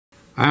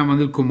I am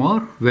Anil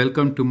Kumar.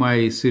 Welcome to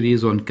my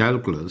series on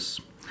calculus.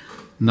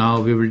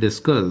 Now we will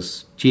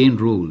discuss chain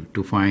rule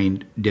to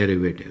find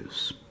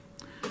derivatives.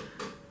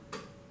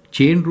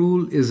 Chain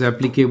rule is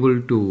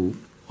applicable to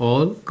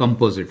all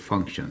composite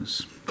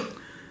functions.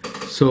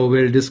 So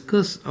we'll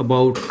discuss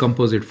about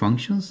composite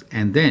functions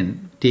and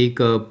then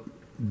take up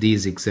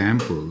these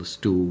examples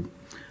to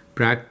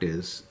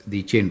practice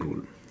the chain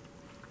rule.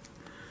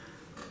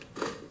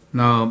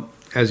 Now,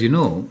 as you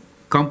know,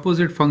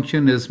 composite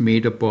function is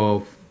made up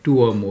of two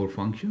or more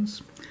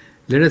functions.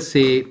 Let us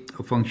say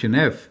a function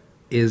f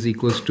is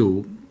equals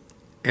to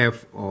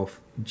f of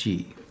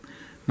g.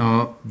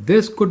 Now,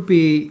 this could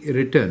be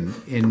written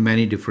in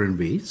many different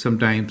ways.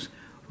 Sometimes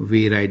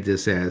we write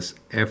this as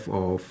f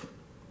of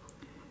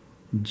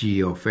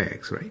g of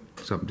x, right?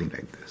 Something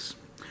like this.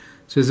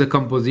 So it's a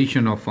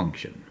composition of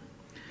function.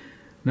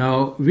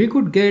 Now, we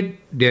could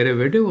get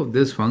derivative of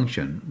this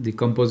function, the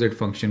composite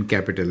function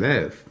capital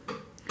F,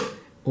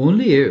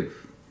 only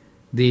if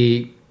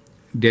the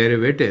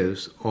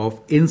derivatives of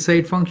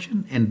inside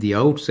function and the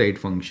outside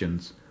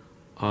functions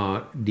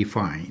are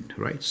defined,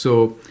 right?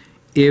 So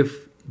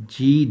if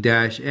g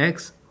dash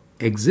x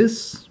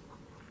exists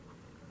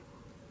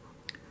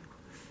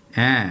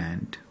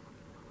and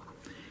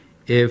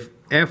if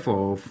f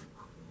of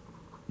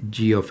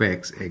g of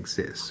x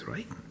exists,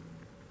 right?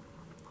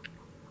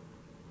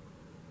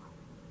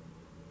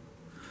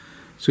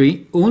 So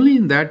only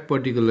in that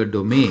particular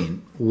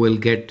domain we'll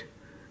get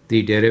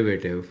the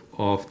derivative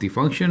of the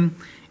function,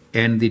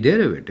 and the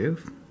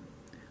derivative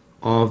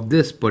of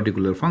this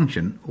particular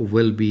function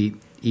will be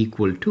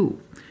equal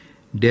to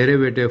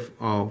derivative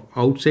of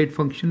outside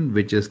function,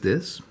 which is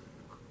this,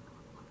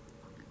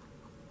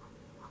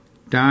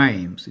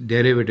 times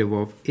derivative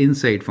of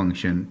inside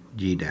function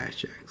g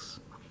dash x.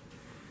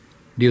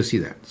 Do you see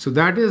that? So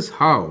that is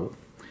how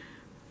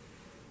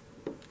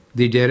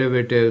the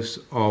derivatives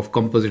of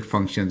composite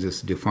functions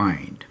is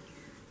defined.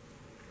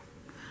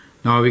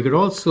 Now we could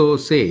also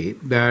say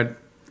that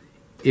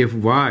if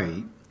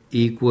y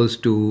equals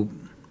to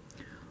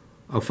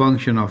a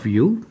function of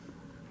u,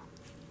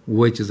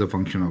 which is a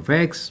function of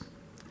x,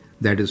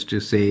 that is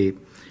to say,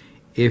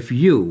 if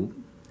u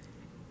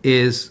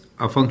is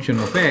a function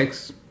of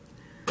x,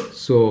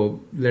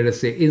 so let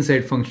us say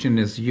inside function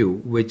is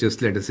u, which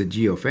is, let us say,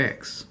 g of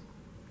x.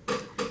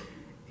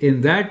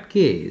 In that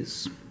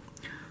case,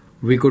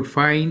 we could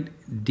find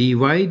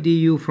dy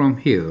du from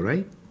here,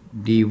 right?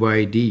 Dy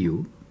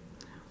du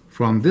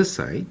from this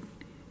side,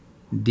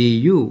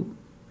 du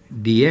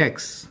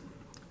dx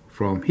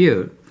from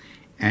here,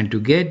 and to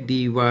get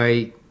dy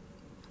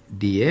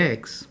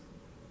dx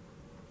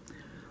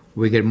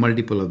we get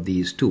multiple of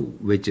these two,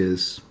 which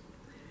is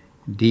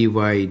dy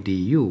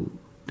du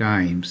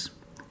times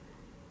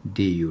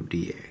du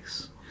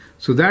dx.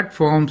 So that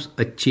forms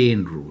a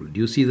chain rule. Do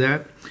you see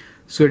that?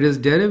 So it is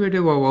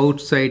derivative of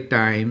outside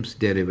times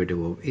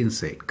derivative of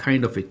inside,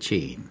 kind of a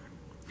chain.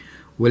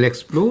 We'll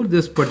explore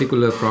this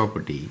particular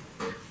property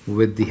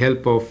with the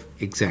help of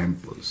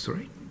examples,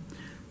 right?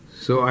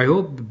 So I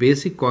hope the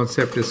basic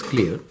concept is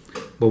clear,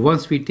 but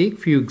once we take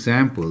few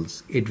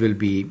examples, it will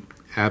be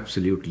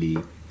absolutely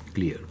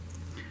clear.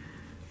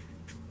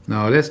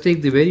 Now let's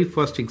take the very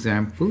first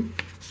example,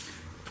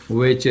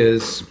 which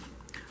is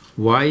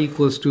y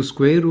equals to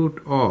square root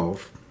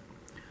of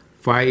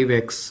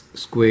 5x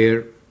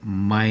squared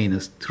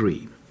minus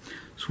 3.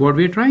 So what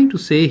we're trying to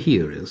say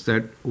here is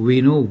that we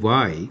know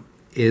y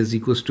is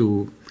equals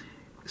to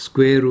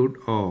square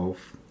root of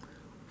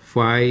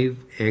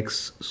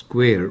 5x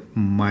squared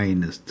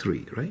minus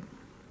 3, right?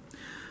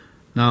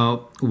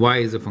 Now, y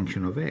is a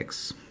function of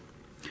x.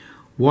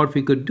 What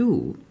we could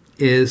do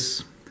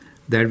is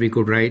that we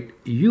could write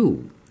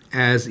u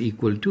as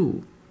equal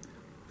to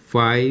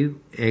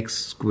 5x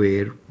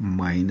squared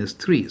minus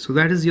 3. So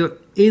that is your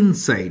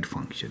inside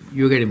function.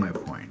 You're getting my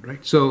point,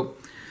 right? So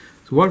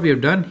what we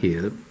have done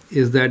here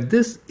is that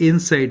this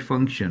inside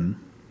function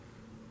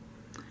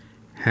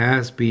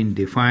has been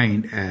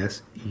defined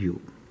as u.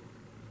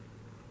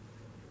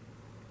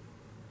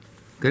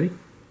 Correct?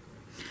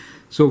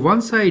 So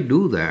once I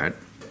do that,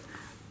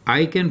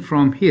 I can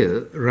from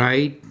here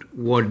write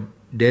what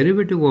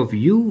derivative of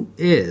u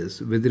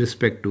is with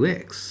respect to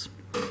x.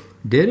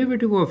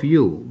 Derivative of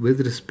u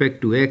with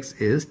respect to x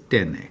is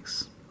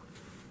 10x.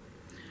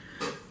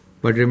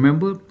 But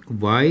remember,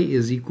 y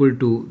is equal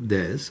to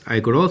this. I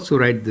could also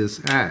write this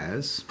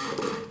as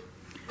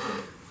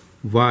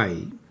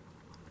y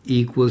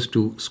equals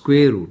to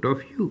square root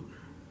of u.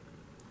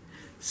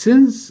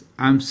 Since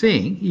I'm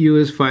saying u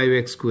is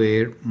 5x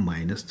squared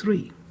minus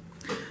 3.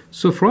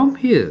 So from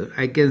here,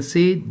 I can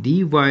say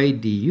dy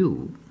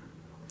du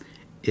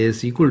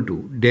is equal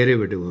to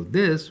derivative of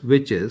this,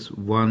 which is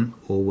 1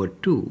 over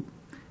 2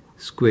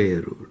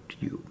 square root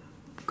u.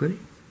 Correct?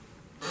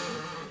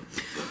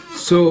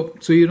 So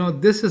you know,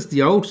 this is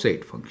the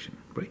outside function,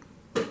 right?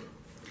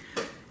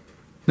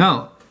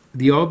 Now,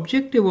 the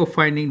objective of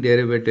finding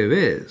derivative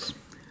is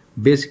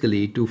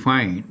basically to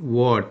find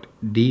what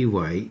dy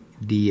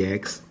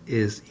dx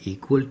is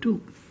equal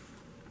to.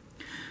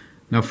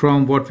 Now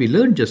from what we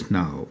learned just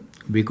now,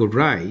 we could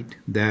write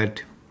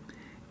that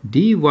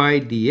dy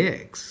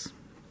dx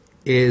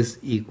is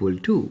equal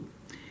to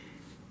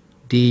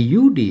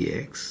du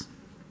dx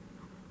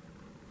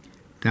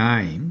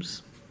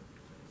times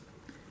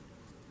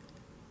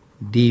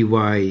dy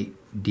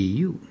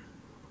du.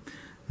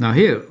 Now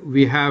here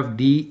we have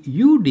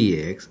du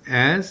dx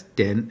as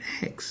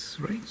 10x,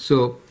 right?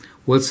 So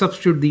we'll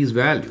substitute these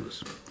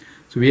values.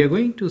 So we are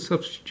going to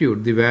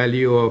substitute the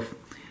value of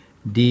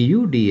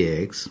du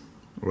dx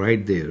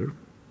right there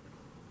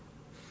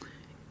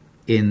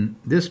in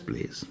this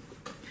place,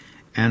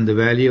 and the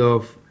value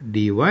of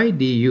dy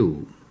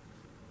du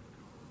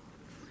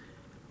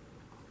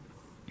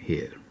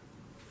here.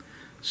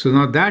 So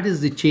now that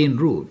is the chain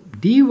rule.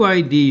 Dy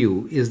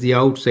du is the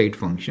outside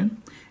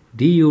function,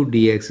 du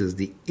dx is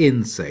the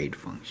inside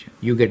function.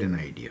 You get an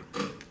idea,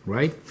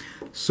 right?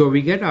 So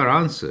we get our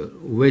answer,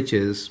 which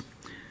is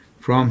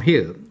from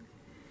here,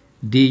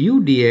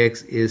 du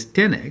dx is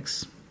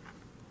 10x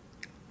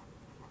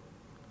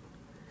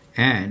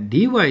and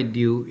dy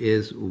du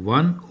is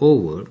 1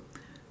 over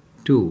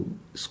 2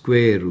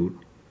 square root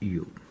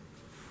u.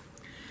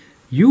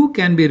 U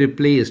can be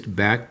replaced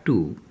back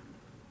to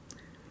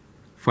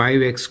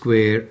 5x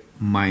squared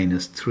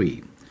minus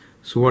 3.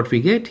 So what we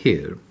get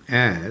here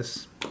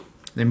as,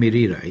 let me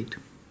rewrite,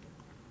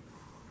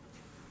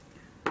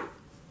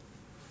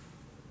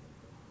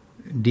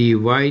 dy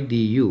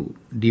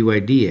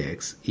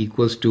dx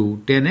equals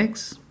to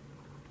 10x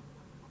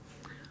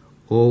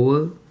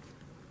over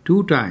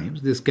 2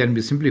 times, this can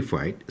be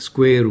simplified,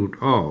 square root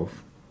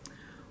of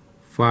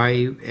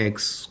 5x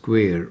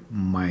squared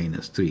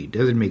minus 3.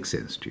 Does it make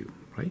sense to you,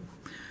 right?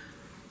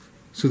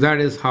 So that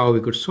is how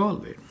we could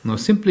solve it. Now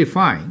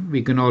simplifying,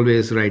 we can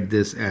always write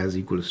this as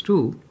equals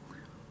to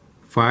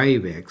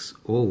 5x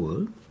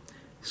over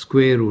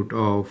square root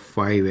of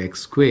 5x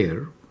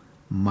squared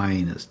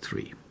minus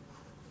 3.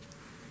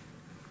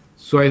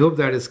 So I hope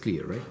that is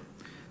clear, right?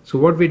 So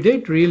what we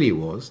did really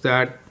was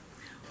that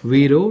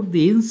we wrote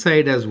the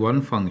inside as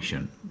one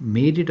function,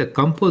 made it a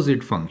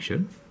composite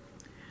function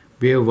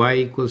where y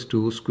equals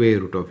to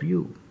square root of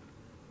u,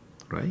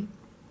 right?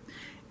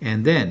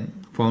 And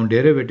then found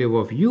derivative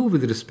of u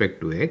with respect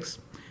to x,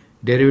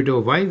 derivative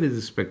of y with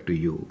respect to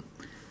u.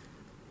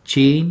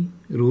 Chain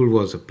rule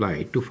was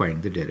applied to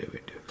find the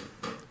derivative.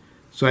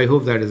 So I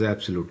hope that is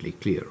absolutely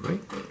clear,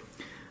 right?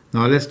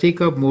 Now let's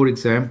take up more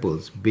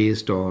examples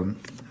based on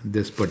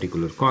this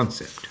particular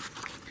concept.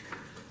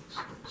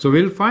 So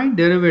we'll find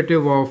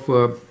derivative of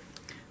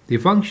the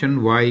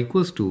function y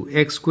equals to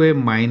x squared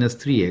minus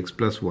 3x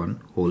plus 1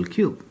 whole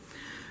cube.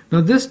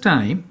 Now this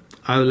time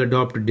I will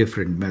adopt a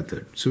different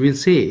method. So we'll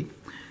say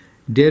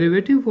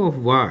derivative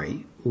of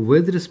y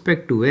with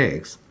respect to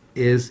x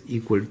is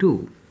equal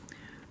to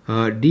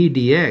d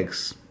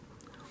dx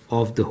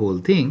of the whole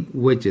thing,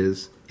 which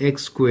is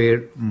x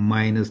squared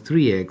minus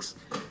 3x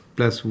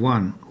plus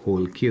 1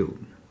 whole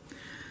cube.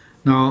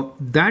 Now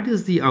that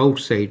is the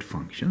outside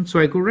function. So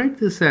I could write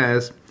this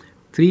as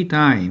 3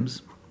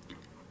 times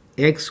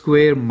x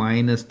squared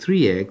minus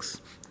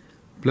 3x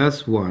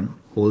plus 1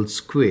 whole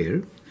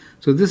square.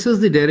 So this is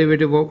the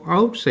derivative of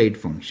outside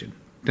function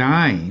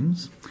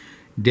times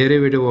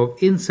derivative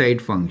of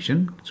inside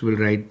function. So we'll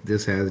write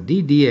this as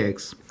d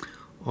dx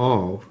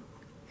of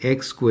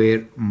x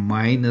squared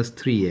minus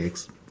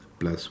 3x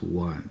plus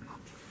 1.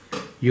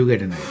 You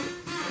get an idea.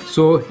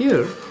 So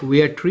here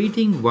we are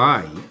treating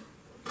y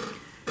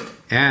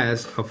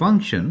as a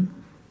function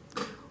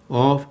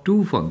of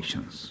 2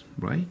 functions,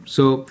 right?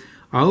 So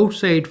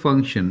outside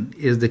function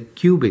is the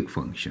cubic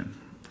function,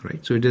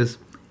 right? So it is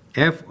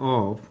f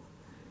of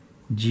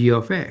g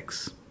of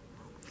x.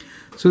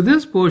 So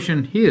this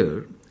portion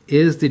here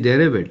is the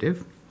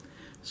derivative.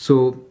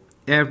 So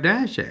f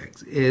dash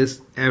x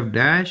is f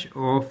dash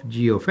of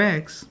g of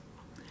x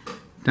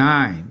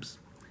times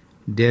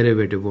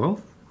derivative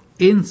of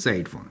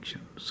inside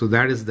function. So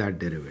that is that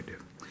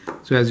derivative.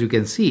 So as you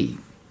can see,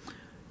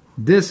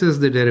 this is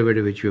the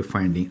derivative which we are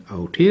finding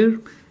out here,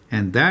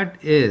 and that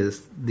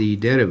is the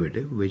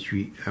derivative which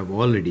we have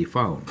already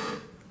found.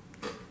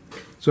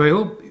 So I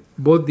hope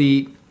both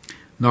the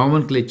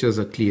nomenclatures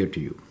are clear to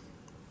you.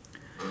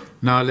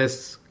 Now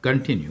let's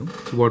continue.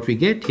 So what we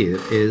get here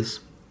is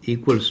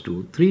equals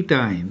to 3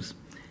 times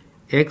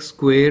x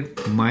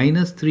squared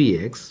minus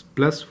 3x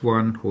plus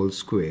 1 whole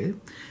square,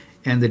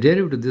 and the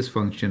derivative of this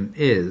function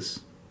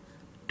is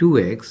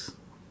 2x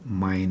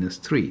minus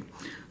 3.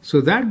 So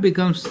that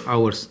becomes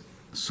our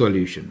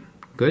solution,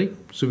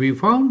 correct? So we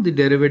found the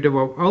derivative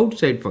of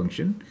outside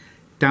function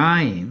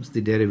times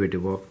the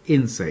derivative of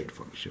inside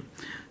function.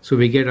 So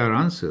we get our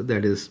answer,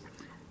 that is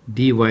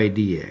dy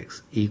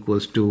dx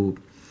equals to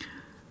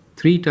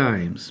 3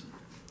 times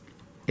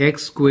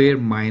x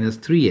squared minus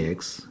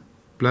 3x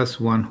plus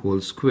 1 whole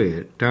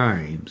square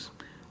times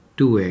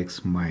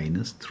 2x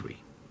minus 3.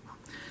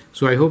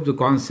 So I hope the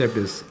concept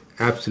is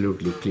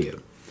absolutely clear.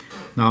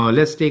 Now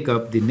let's take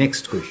up the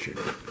next question.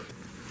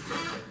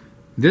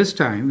 This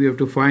time we have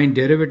to find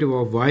derivative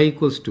of y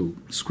equals to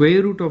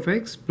square root of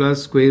x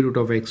plus square root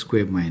of x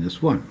squared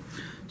minus 1.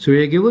 So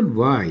we are given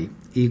y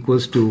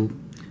equals to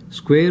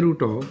square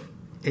root of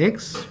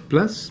x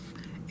plus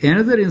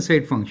another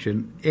inside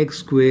function x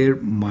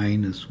squared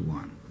minus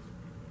 1.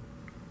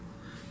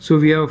 So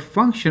we have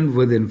function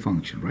within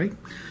function, right?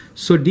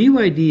 So dy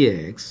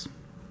dx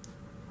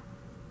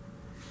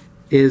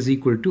is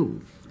equal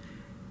to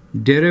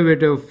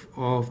derivative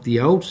of the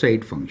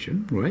outside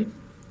function, right?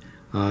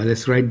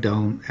 Let's write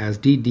down as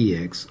d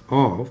dx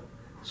of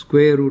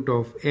square root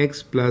of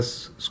x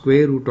plus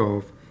square root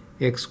of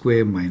x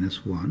squared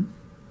minus 1.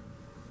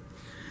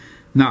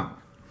 Now,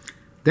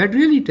 that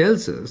really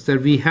tells us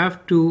that we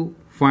have to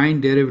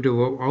find derivative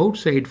of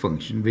outside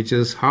function, which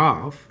is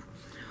half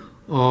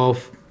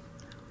of,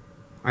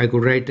 I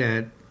could write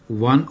at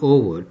 1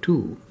 over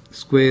 2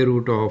 square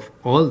root of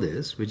all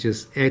this, which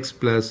is x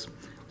plus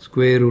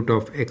square root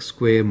of x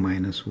squared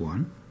minus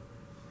 1.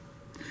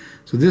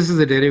 So this is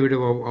the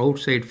derivative of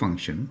outside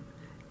function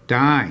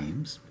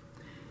times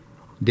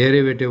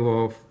derivative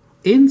of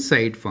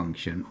inside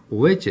function,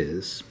 which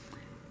is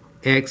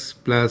x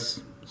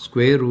plus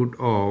square root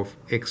of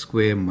x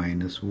squared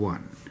minus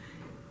 1.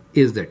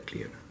 Is that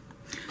clear?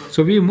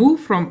 So we move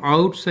from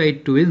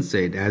outside to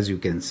inside, as you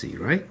can see,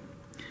 right?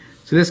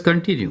 So let's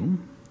continue.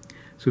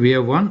 So we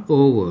have 1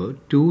 over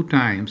 2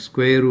 times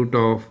square root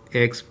of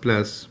x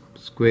plus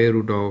square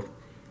root of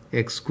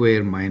x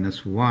squared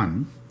minus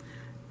 1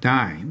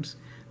 times,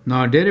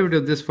 now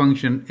derivative of this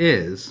function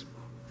is,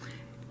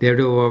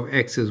 derivative of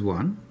x is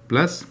 1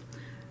 plus,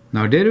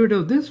 now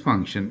derivative of this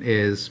function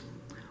is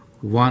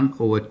 1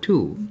 over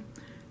 2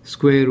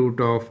 square root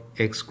of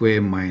x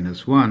squared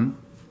minus 1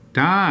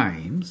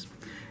 times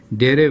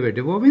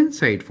derivative of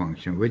inside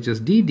function, which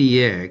is d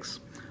dx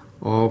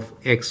of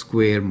x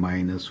squared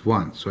minus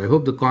 1. So I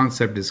hope the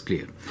concept is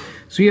clear.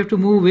 So you have to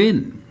move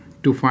in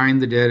to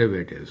find the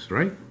derivatives,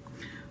 right?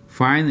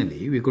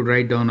 Finally, we could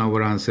write down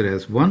our answer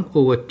as 1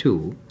 over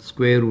 2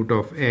 square root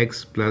of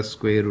x plus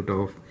square root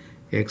of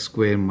x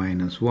squared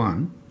minus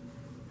 1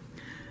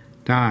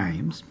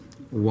 times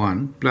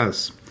 1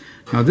 plus,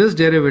 now this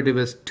derivative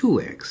is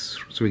 2x,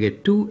 so we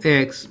get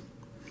 2x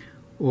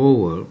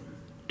over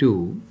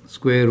 2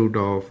 square root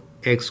of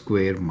x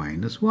squared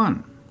minus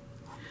 1.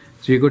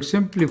 So you could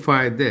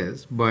simplify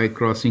this by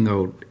crossing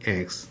out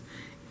x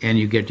and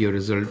you get your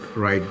result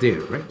right there,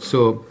 right?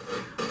 So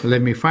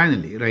let me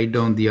finally write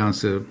down the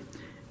answer,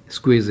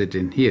 squeeze it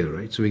in here,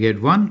 right? So we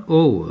get 1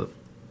 over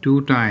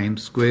 2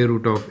 times square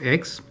root of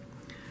x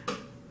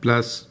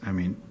plus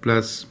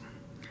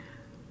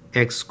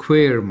x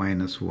squared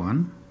minus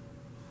 1,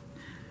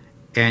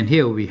 and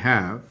here we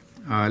have,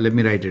 let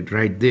me write it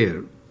right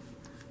there,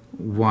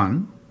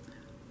 1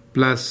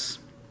 plus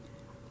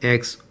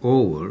x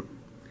over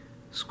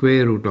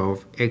square root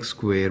of x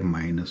squared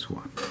minus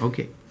 1.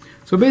 Okay,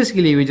 so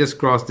basically we just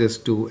crossed this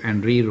 2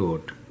 and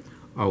rewrote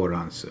our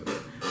answer.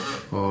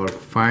 Or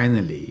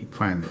finally,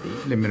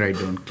 let me write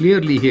down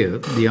clearly here,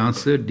 the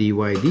answer dy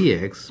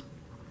dx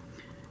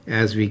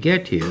as we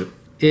get here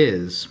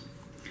is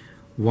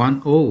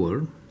 1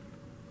 over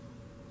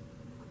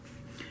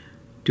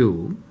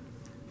 2,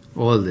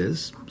 all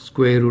this,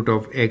 square root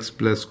of x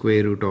plus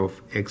square root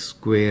of x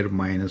squared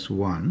minus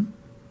 1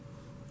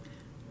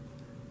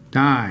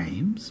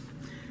 times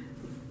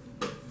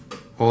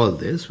all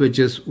this, which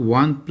is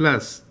 1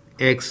 plus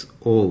x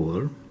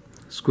over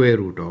square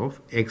root of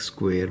x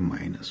squared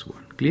minus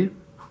 1. Clear?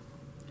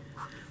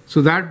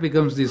 So that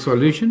becomes the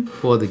solution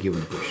for the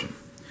given question.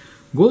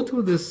 Go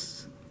through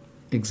this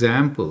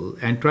example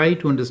and try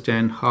to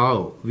understand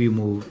how we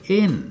move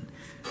in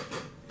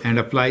and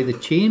apply the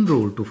chain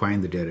rule to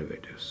find the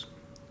derivatives.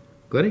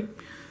 Correct?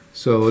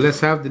 So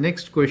let's have the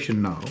next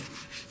question now.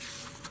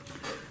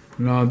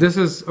 Now this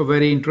is a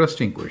very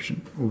interesting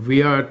question.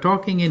 We are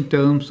talking in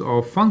terms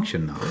of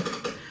function now.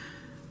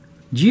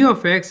 G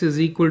of x is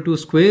equal to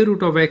square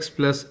root of x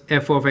plus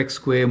f of x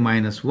squared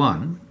minus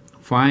 1.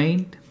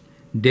 Find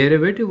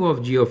derivative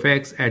of g of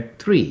x at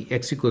 3,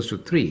 x equals to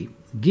 3,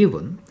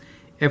 given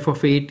f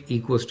of 8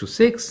 equals to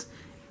 6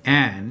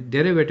 and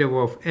derivative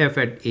of f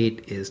at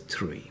 8 is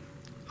 3.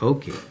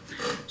 Okay,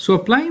 so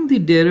applying the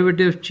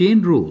derivative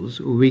chain rules,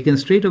 we can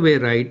straight away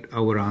write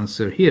our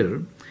answer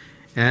here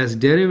as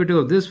derivative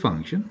of this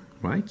function,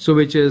 right? So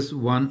which is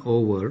 1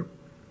 over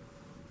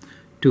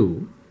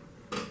 2,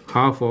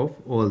 half of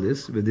all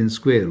this within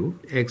square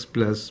root, x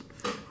plus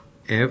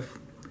f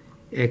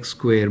x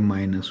squared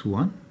minus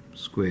 1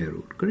 square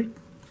root, correct?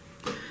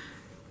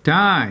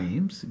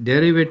 Times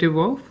derivative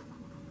of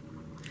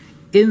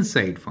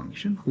inside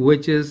function,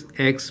 which is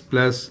x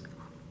plus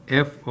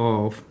f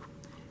of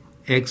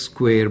x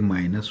squared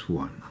minus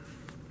 1,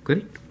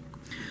 correct?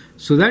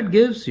 So that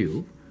gives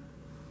you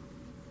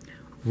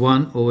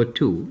 1 over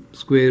 2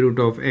 square root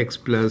of x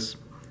plus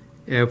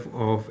f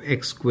of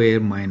x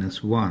squared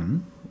minus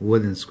 1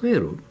 within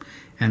square root,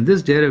 and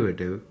this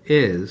derivative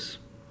is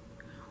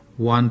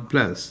 1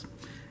 plus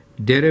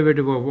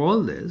derivative of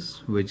all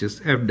this, which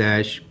is f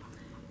dash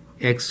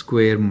x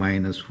squared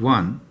minus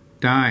 1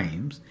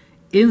 times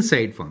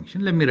inside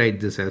function. Let me write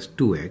this as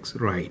 2x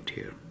right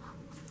here.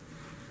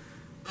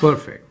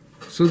 Perfect.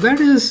 So that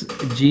is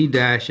g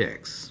dash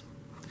x.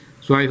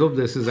 So I hope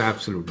this is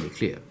absolutely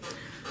clear.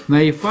 Now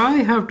if I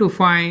have to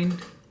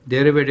find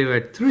derivative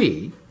at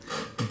 3,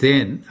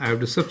 then I have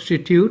to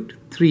substitute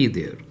 3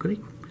 there,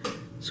 correct?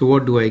 So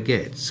what do I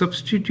get?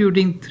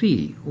 Substituting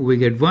 3, we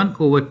get 1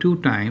 over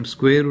 2 times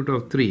square root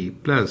of 3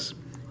 plus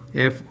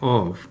f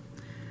of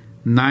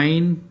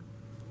 9,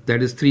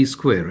 that is 3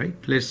 square, right?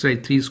 Let's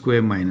write 3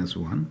 square minus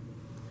 1,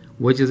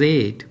 which is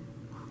 8.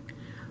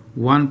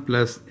 1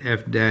 plus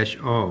f dash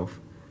of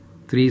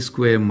 3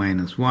 square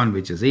minus 1,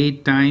 which is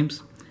 8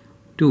 times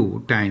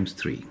 2 times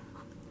 3.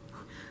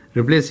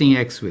 Replacing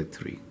x with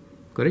 3,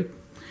 correct?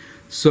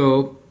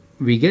 So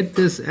we get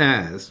this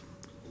as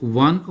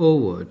 1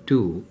 over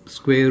 2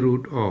 square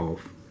root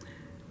of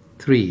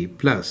 3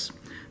 plus.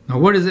 Now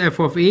what is f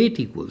of 8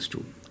 equals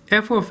to?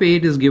 F of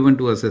 8 is given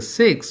to us as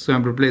 6, so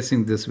I'm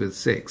replacing this with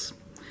 6.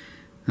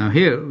 Now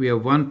here we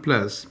have 1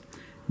 plus.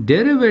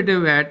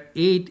 Derivative at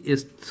 8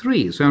 is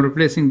 3, so I'm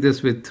replacing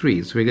this with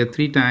 3. So we get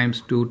 3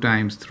 times 2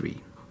 times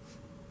 3.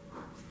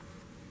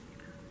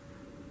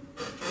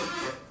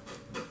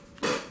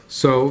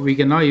 So we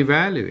can now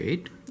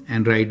evaluate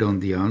and write down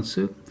the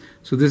answer.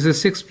 So this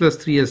is 6 plus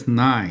 3 is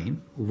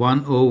 9,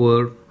 1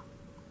 over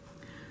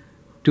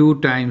 2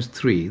 times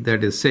 3,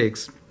 that is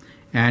 6.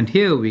 And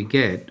here we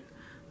get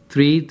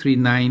 3, 3,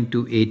 9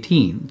 to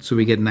 18, so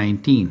we get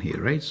 19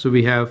 here, right? So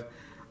we have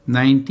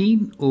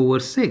 19 over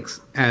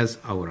 6 as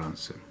our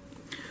answer.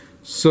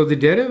 So the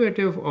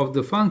derivative of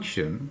the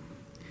function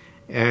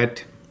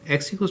at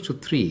x equals to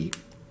 3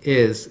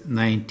 is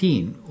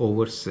 19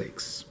 over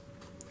 6.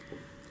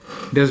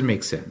 Does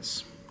make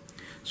sense.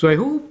 So I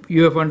hope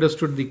you have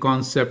understood the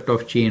concept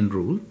of chain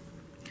rule.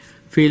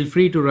 Feel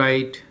free to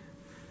write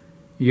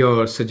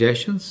your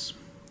suggestions.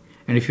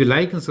 And if you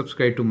like and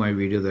subscribe to my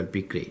video, that'd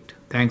be great.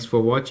 Thanks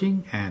for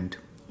watching and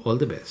all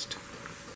the best.